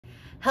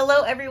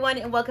Hello everyone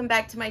and welcome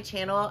back to my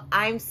channel.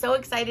 I'm so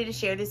excited to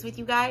share this with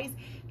you guys.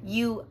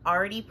 You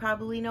already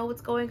probably know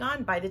what's going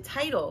on by the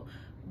title,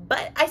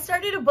 but I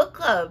started a book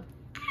club.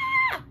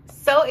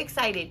 So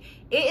excited.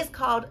 It is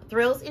called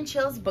Thrills and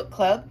Chills Book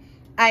Club.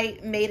 I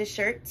made a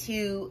shirt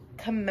to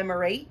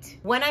commemorate.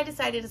 When I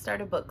decided to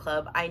start a book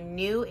club, I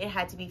knew it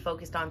had to be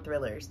focused on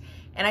thrillers.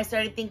 And I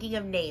started thinking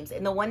of names,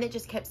 and the one that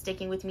just kept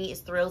sticking with me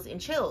is Thrills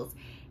and Chills.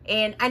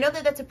 And I know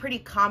that that's a pretty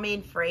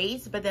common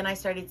phrase, but then I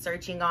started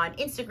searching on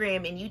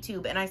Instagram and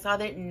YouTube, and I saw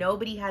that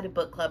nobody had a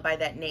book club by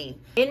that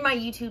name. In my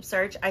YouTube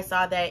search, I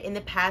saw that in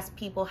the past,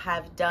 people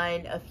have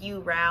done a few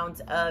rounds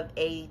of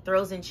a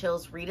Thrills and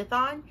Chills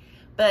readathon,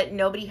 but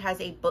nobody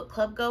has a book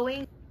club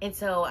going. And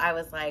so I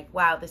was like,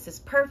 wow, this is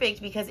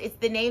perfect because it's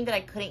the name that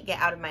I couldn't get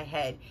out of my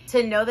head.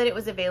 To know that it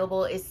was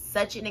available is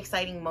such an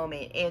exciting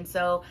moment. And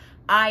so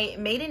I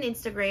made an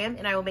Instagram,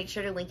 and I will make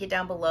sure to link it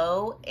down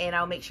below, and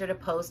I'll make sure to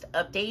post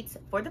updates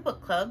for the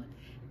book club.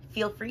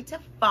 Feel free to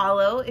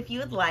follow if you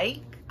would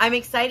like. I'm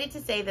excited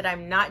to say that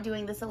I'm not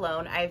doing this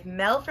alone. I have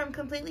Mel from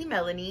Completely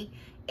Melanie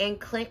and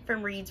Clint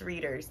from Reed's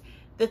Readers.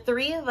 The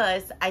three of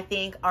us, I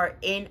think, are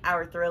in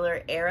our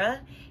thriller era,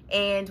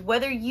 and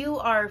whether you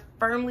are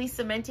firmly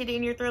cemented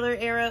in your thriller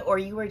era or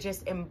you are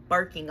just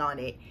embarking on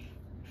it,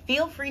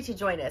 feel free to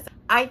join us.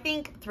 I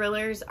think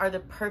thrillers are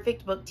the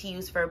perfect book to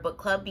use for a book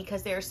club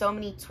because there are so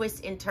many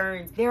twists and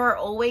turns. There are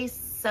always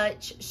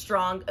such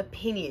strong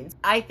opinions.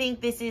 I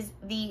think this is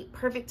the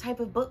perfect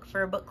type of book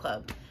for a book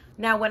club.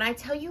 Now, when I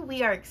tell you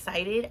we are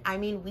excited, I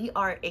mean we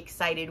are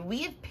excited.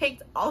 We have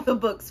picked all the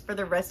books for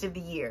the rest of the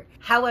year.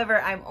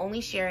 However, I'm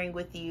only sharing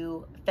with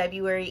you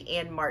February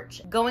and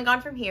March. Going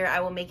on from here,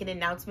 I will make an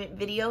announcement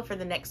video for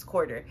the next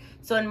quarter.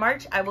 So in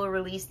March, I will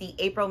release the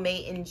April,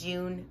 May, and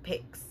June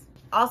picks.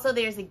 Also,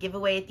 there's a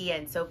giveaway at the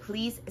end, so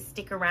please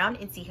stick around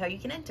and see how you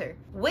can enter.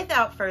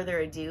 Without further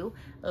ado,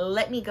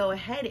 let me go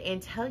ahead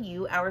and tell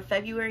you our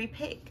February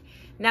pick.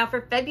 Now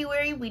for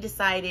February, we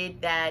decided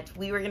that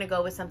we were gonna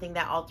go with something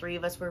that all three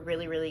of us were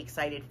really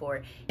excited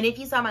for. And if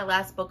you saw my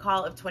last book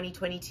haul of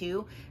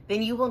 2022,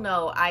 then you will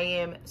know I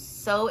am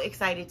so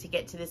excited to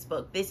get to this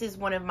book. This is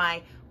one of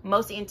my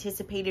most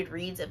anticipated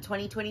reads of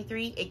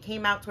 2023. It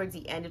came out towards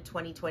the end of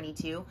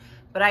 2022,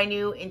 but I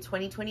knew in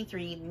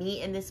 2023,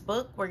 me and this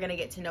book, we're gonna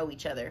get to know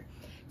each other.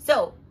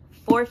 So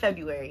for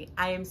February,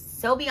 I am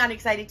so beyond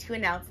excited to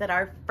announce that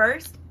our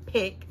first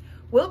pick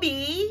will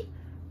be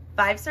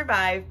 5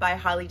 Survive by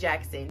Holly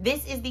Jackson.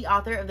 This is the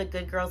author of the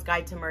Good Girl's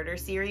Guide to Murder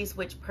series,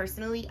 which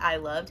personally I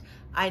loved.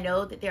 I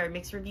know that there are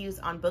mixed reviews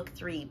on book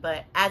 3,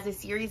 but as a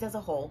series as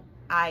a whole,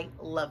 I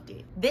loved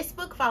it. This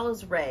book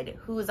follows Red,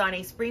 who is on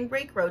a spring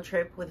break road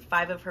trip with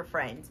 5 of her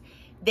friends.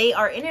 They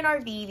are in an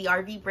RV, the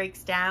RV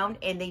breaks down,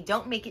 and they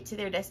don't make it to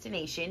their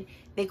destination.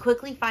 They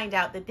quickly find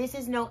out that this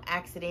is no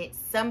accident.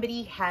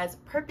 Somebody has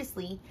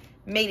purposely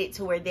made it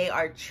to where they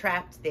are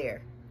trapped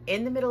there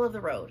in the middle of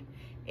the road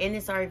in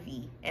this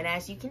RV. And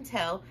as you can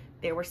tell,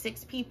 there were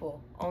 6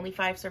 people, only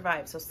 5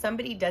 survived, so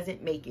somebody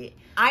doesn't make it.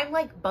 I'm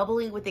like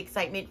bubbling with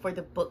excitement for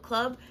the book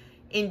club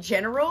in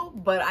general,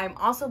 but I'm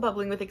also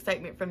bubbling with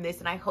excitement from this,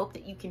 and I hope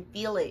that you can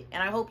feel it,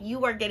 and I hope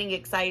you are getting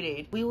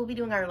excited. We will be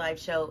doing our live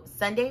show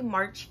Sunday,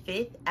 March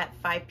 5th at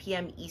 5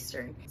 p.m.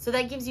 Eastern. So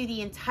that gives you the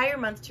entire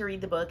month to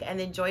read the book and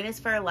then join us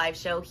for our live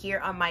show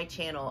here on my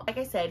channel. Like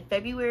I said,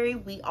 February,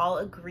 we all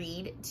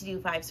agreed to do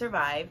 5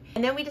 Survive,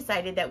 and then we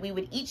decided that we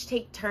would each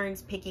take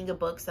turns picking a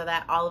book so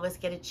that all of us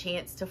get a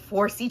chance to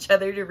force each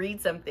other to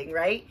read something,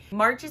 right?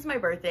 March is my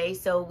birthday,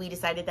 so we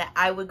decided that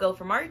I would go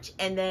for March,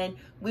 and then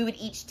we would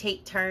each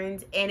take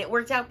turns. And it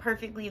worked out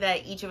perfectly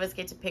that each of us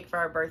get to pick for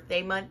our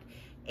birthday month,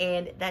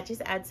 and that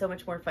just adds so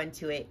much more fun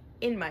to it,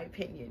 in my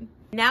opinion.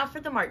 Now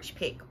for the March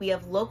pick, we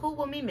have Local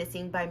Woman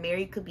Missing by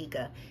Mary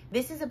Kubica.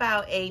 This is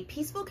about a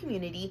peaceful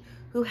community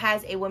who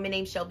has a woman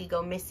named Shelby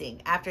go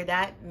missing. After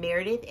that,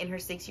 Meredith and her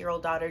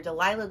 6-year-old daughter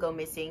Delilah go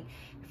missing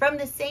from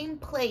the same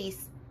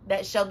place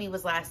that Shelby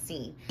was last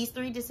seen. These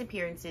 3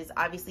 disappearances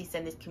obviously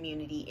send this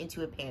community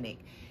into a panic.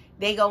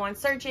 They go on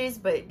searches,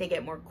 but they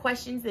get more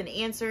questions than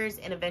answers,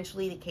 and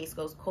eventually the case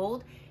goes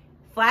cold.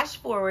 Flash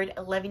forward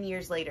 11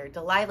 years later,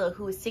 Delilah,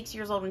 who was 6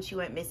 years old when she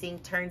went missing,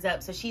 turns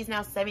up. So she's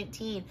now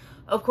 17.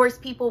 Of course,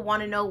 people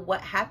want to know what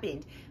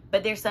happened,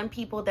 but there's some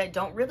people that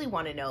don't really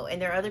want to know,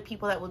 and there are other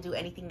people that will do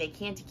anything they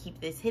can to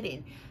keep this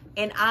hidden.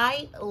 And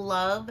I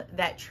love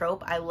that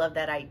trope. I love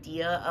that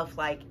idea of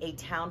like a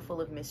town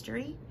full of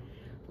mystery.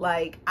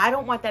 Like, I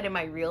don't want that in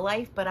my real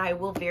life, but I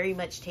will very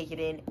much take it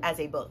in as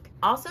a book.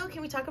 Also,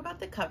 can we talk about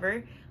the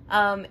cover?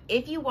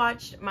 If you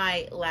watched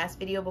my last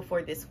video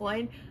before this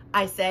one,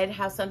 I said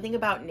how something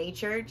about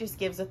nature just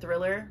gives a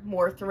thriller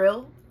more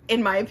thrill,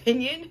 in my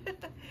opinion.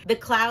 The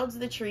clouds,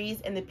 the trees,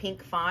 and the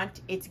pink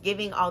font, it's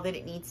giving all that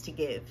it needs to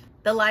give.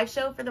 The live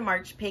show for the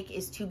March pick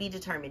is to be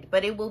determined,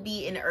 but it will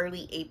be in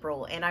early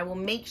April, and I will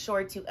make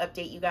sure to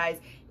update you guys.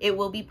 It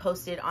will be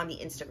posted on the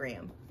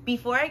Instagram.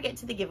 Before I get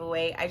to the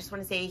giveaway, I just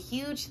want to say a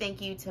huge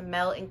thank you to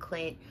Mel and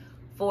Clint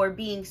for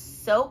being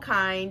so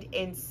kind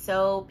and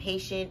so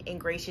patient and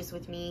gracious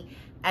with me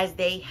as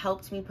they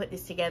helped me put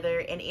this together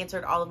and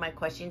answered all of my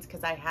questions,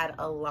 because I had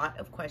a lot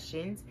of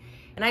questions.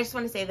 And I just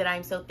want to say that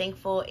I'm so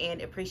thankful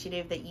and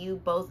appreciative that you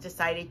both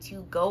decided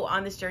to go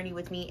on this journey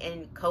with me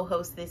and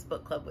co-host this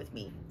book club with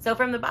me. So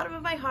from the bottom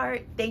of my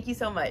heart, thank you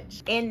so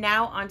much. And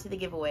now on to the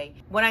giveaway.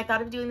 When I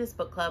thought of doing this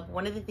book club,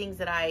 one of the things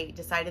that I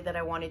decided that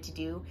I wanted to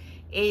do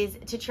is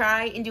to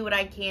try and do what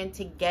I can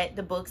to get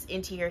the books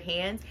into your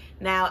hands.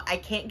 Now, I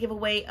can't give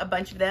away a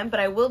bunch of them, but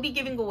I will be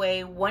giving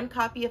away 1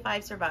 copy of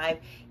 5 Survive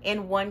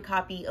and 1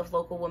 copy of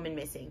Local Woman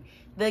Missing.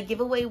 The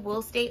giveaway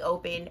will stay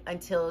open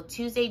until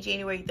Tuesday,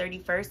 January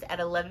 31st at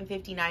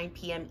 11:59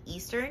 p.m.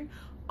 Eastern.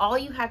 All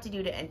you have to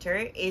do to enter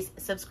is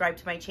subscribe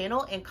to my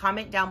channel and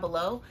comment down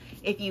below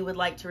if you would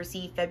like to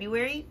receive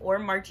February or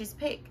March's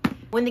pick.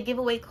 When the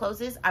giveaway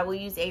closes, I will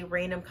use a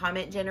random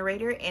comment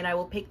generator and I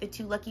will pick the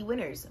 2 lucky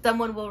winners.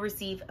 Someone will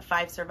receive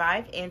 5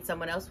 Survive and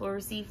someone else will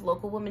receive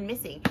Local Woman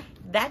Missing.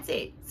 That's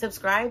it.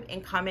 Subscribe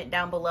and comment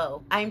down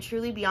below. I am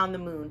truly beyond the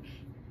moon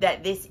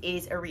that this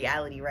is a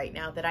reality right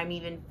now, that I'm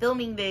even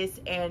filming this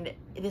and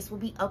this will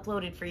be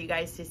uploaded for you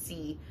guys to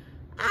see.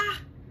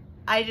 I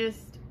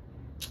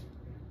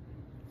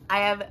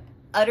have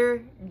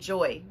utter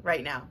joy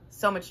right now.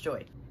 So much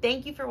joy.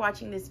 Thank you for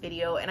watching this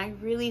video, and I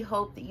really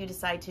hope that you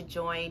decide to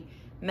join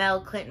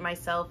Mel, Clint, and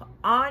myself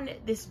on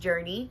this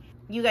journey.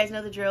 You guys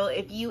know the drill.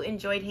 If you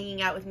enjoyed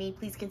hanging out with me,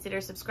 please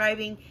consider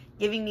subscribing,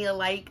 giving me a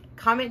like,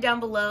 comment down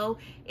below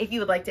if you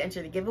would like to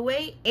enter the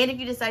giveaway, and if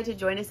you decide to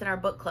join us in our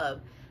book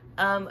club.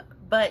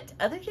 But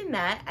other than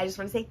that, I just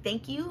want to say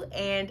thank you,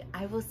 and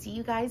I will see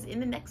you guys in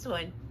the next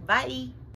one. Bye.